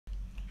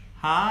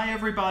Hi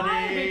everybody!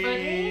 Hi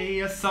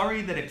everybody!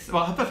 Sorry that it's...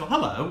 Well, first of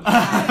all, hello!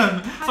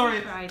 Happy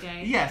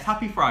Friday. Yes,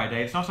 happy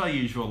Friday. It's not our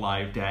usual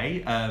live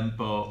day,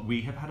 but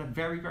we have had a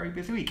very, very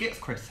busy week. It's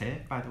Chris here,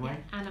 by the way.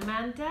 And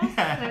Amanda.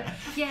 Yeah.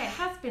 So, yeah, it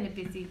has been a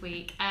busy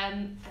week.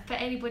 For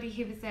anybody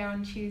who was there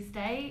on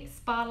Tuesday,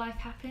 Spa Life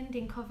happened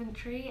in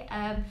Coventry.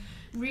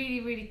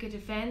 Really, really good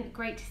event.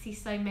 Great to see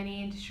so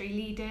many industry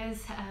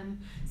leaders,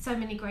 so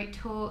many great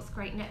talks,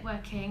 great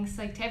networking.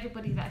 So to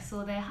everybody that I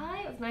saw there,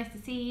 hi, it was nice to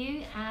see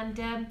you.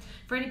 And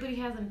for anybody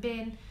who hasn't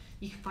been,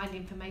 you can find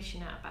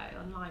information out about it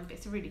online, but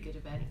it's a really good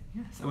event.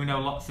 Yes, and we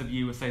know lots of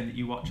you were saying that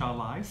you watch our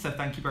lives, so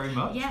thank you very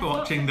much for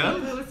lots watching of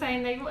them. people were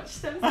saying they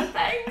watched them, so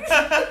thanks.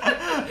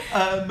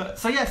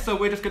 So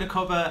we're just going to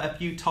cover a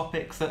few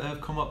topics that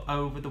have come up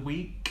over the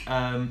week,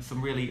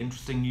 some really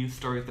interesting news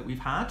stories that we've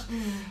had.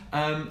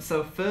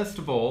 So first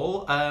of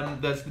all,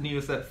 there's the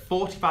news that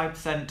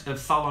 45% of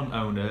salon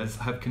owners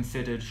have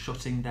considered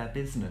shutting their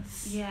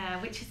business. Yeah,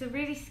 which is a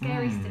really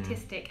scary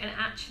statistic, and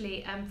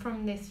actually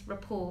from this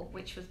report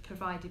which was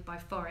provided by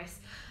Forest,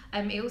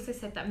 it also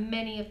said that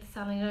many of the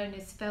salon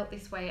owners felt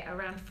this way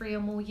around 3 or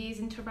more years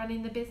into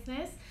running the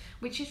business,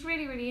 which is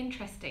really, really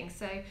interesting.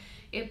 So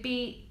it'd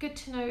be good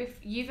to know if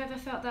you've ever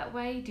felt that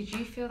way. Did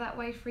you feel that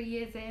way 3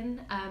 years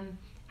in?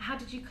 How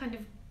did you kind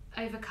of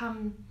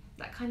overcome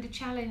that kind of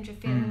challenge of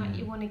feeling like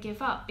you want to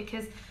give up?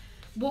 Because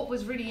what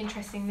was really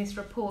interesting in this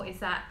report is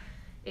that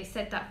it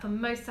said that for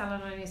most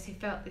salon owners who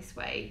felt this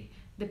way,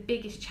 the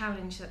biggest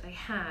challenge that they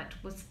had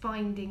was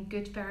finding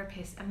good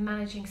therapists and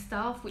managing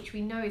staff, which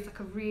we know is like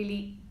a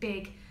really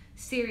big,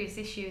 serious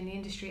issue in the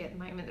industry at the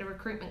moment. The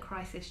recruitment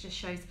crisis just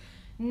shows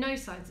no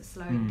signs of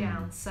slowing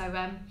down. So,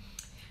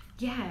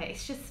 yeah,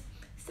 it's just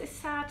a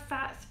sad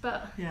fact,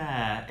 but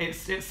yeah,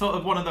 it's sort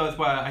of one of those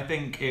where I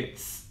think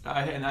there's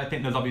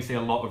obviously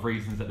a lot of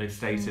reasons that they've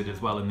stated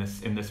as well in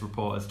this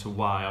report as to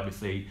why.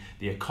 Obviously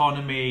the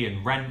economy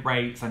and rent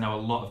rates. I know a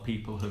lot of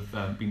people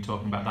have been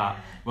talking about that.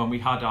 When we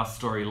had our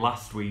story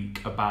last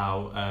week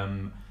about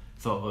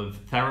sort of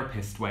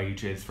therapist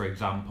wages, for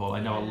example, I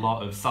know a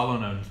lot of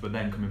salon owners were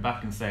then coming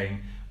back and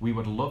saying, we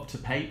would love to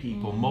pay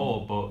people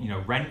more, but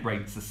rent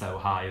rates are so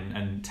high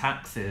and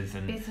taxes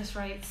and business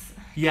rates.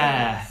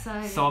 Yeah,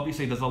 so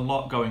obviously there's a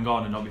lot going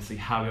on, and obviously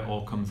how it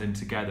all comes in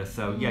together.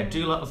 So yeah,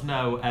 do let us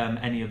know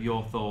any of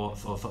your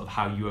thoughts or sort of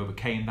how you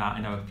overcame that.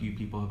 I know a few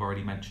people have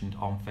already mentioned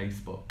on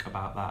Facebook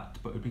about that,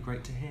 but it would be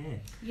great to hear.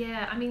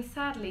 Yeah, I mean,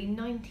 sadly,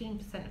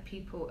 19% of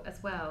people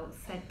as well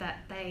said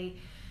that they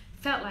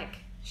felt like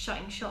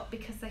shutting shop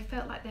because they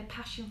felt like their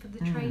passion for the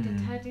trade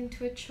had turned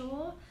into a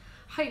chore.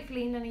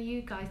 Hopefully none of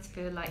you guys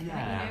feel like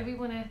that. We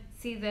want to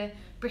see the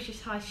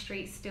British high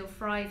streets still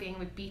thriving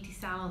with beauty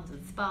salons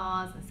and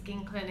spas and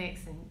skin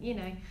clinics,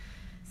 and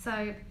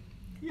so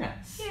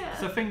yes. Yeah.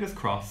 So fingers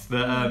crossed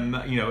that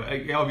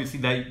obviously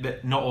they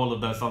not all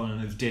of those salon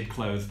owners did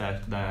close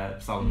their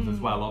salons as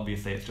well.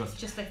 Obviously, it's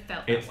just they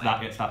felt it's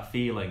that it's that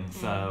feeling.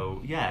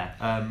 So yeah.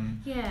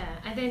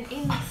 And then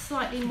in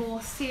slightly more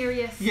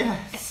serious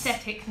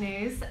aesthetic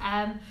news.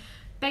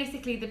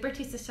 Basically, the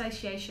British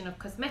Association of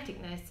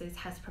Cosmetic Nurses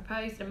has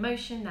proposed a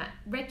motion that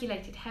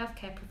regulated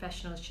healthcare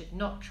professionals should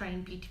not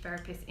train beauty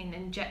therapists in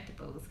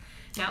injectables.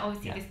 Now,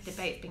 obviously, this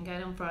debate's been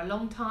going on for a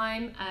long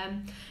time.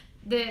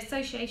 The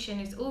association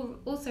is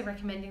also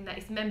recommending that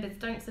its members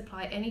don't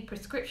supply any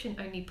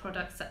prescription-only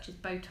products such as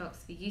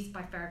Botox for use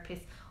by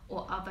therapists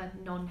or other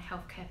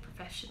non-healthcare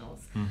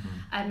professionals.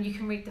 You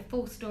can read the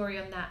full story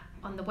on that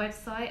on the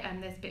website,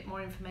 and there's a bit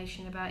more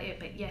information about it.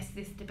 But yes,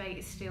 this debate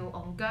is still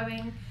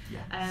ongoing.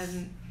 Yes.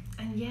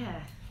 And yeah.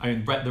 I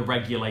mean, the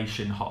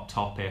regulation hot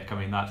topic, I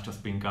mean, that's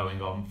just been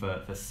going on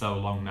for so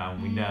long now,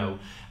 and we know.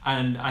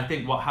 And I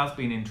think what has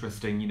been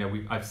interesting,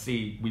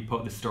 we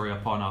put this story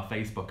up on our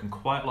Facebook, and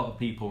quite a lot of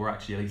people were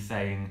actually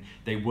saying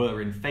they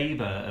were in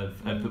favour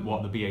of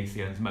what the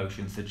BACN's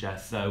motion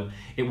suggests. So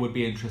it would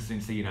be interesting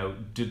to see,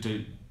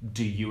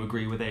 do you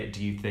agree with it?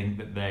 Do you think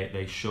that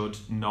they should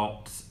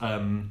not...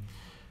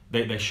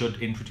 They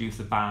should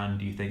introduce a ban?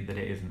 Do you think that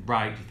it isn't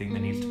right? Do you think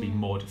there needs to be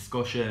more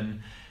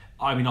discussion?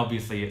 I mean,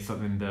 obviously, it's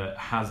something that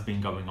has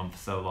been going on for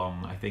so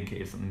long. I think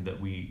it is something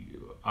that we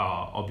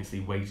are obviously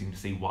waiting to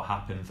see what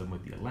happens, and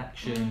with the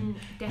election,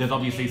 there's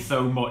obviously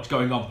so much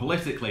going on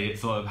politically, it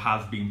sort of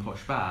has been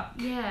pushed back.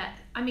 Yeah,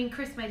 I mean,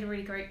 Chris made a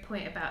really great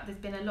point about there's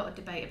been a lot of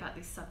debate about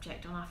this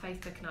subject on our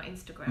Facebook and our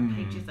Instagram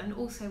pages, and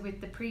also with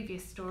the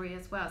previous story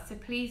as well. So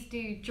please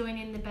do join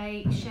in the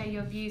debate, share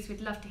your views.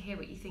 We'd love to hear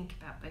what you think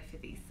about both of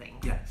these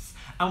things. Yes,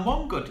 and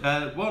one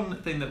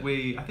thing that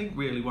I think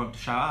really want to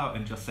shout out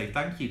and just say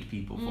thank you to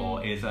people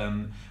for is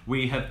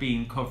we have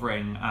been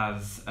covering,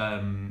 as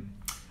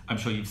I'm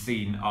sure you've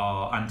seen,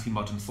 our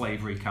anti-modern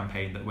slavery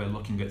campaign that we're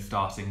looking at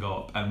starting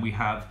up, and we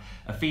have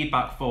a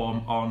feedback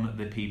form on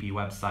the PB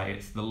website.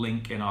 It's the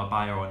link in our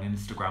bio on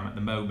Instagram at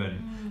the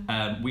moment.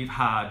 We've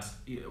had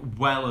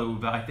well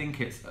over, I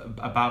think it's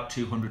about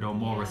 200 or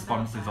more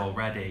responses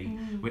already,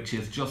 which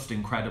is just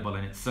incredible,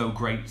 and it's so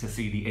great to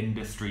see the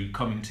industry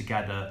coming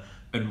together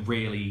and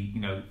really,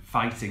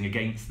 fighting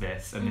against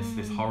this and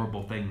this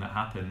horrible thing that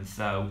happens.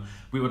 So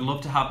we would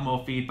love to have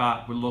more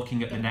feedback. We're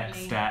looking at the next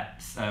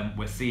steps.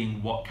 We're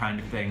seeing what kind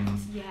of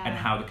things and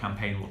how the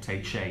campaign will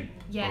take shape.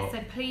 Yeah, so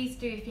please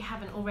do, if you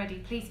haven't already,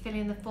 please fill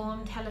in the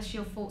form, tell us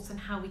your thoughts on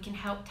how we can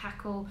help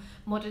tackle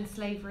modern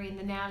slavery in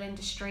the nail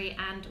industry,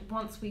 and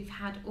once we've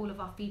had all of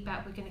our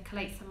feedback, we're going to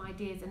collate some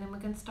ideas and then we're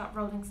going to start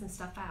rolling some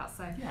stuff out,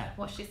 so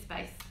watch this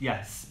space.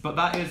 Yes, but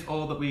that is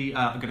all that we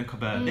are going to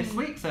cover this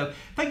week, so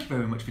thank you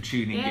very much for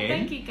tuning in.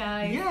 Thank you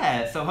guys.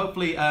 Yeah, so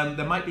hopefully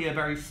there might be a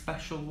very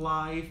special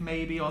live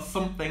maybe or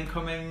something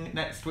coming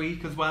next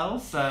week as well,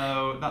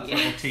 so that's a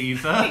little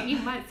teaser. You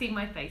might see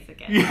my face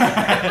again.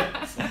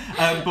 Yes.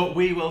 But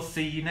we will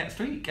see you next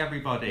week,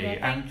 everybody.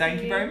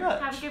 Thank you very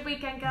much. Have a good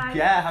weekend, guys.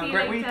 Yeah, have a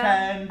great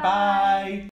weekend. Bye.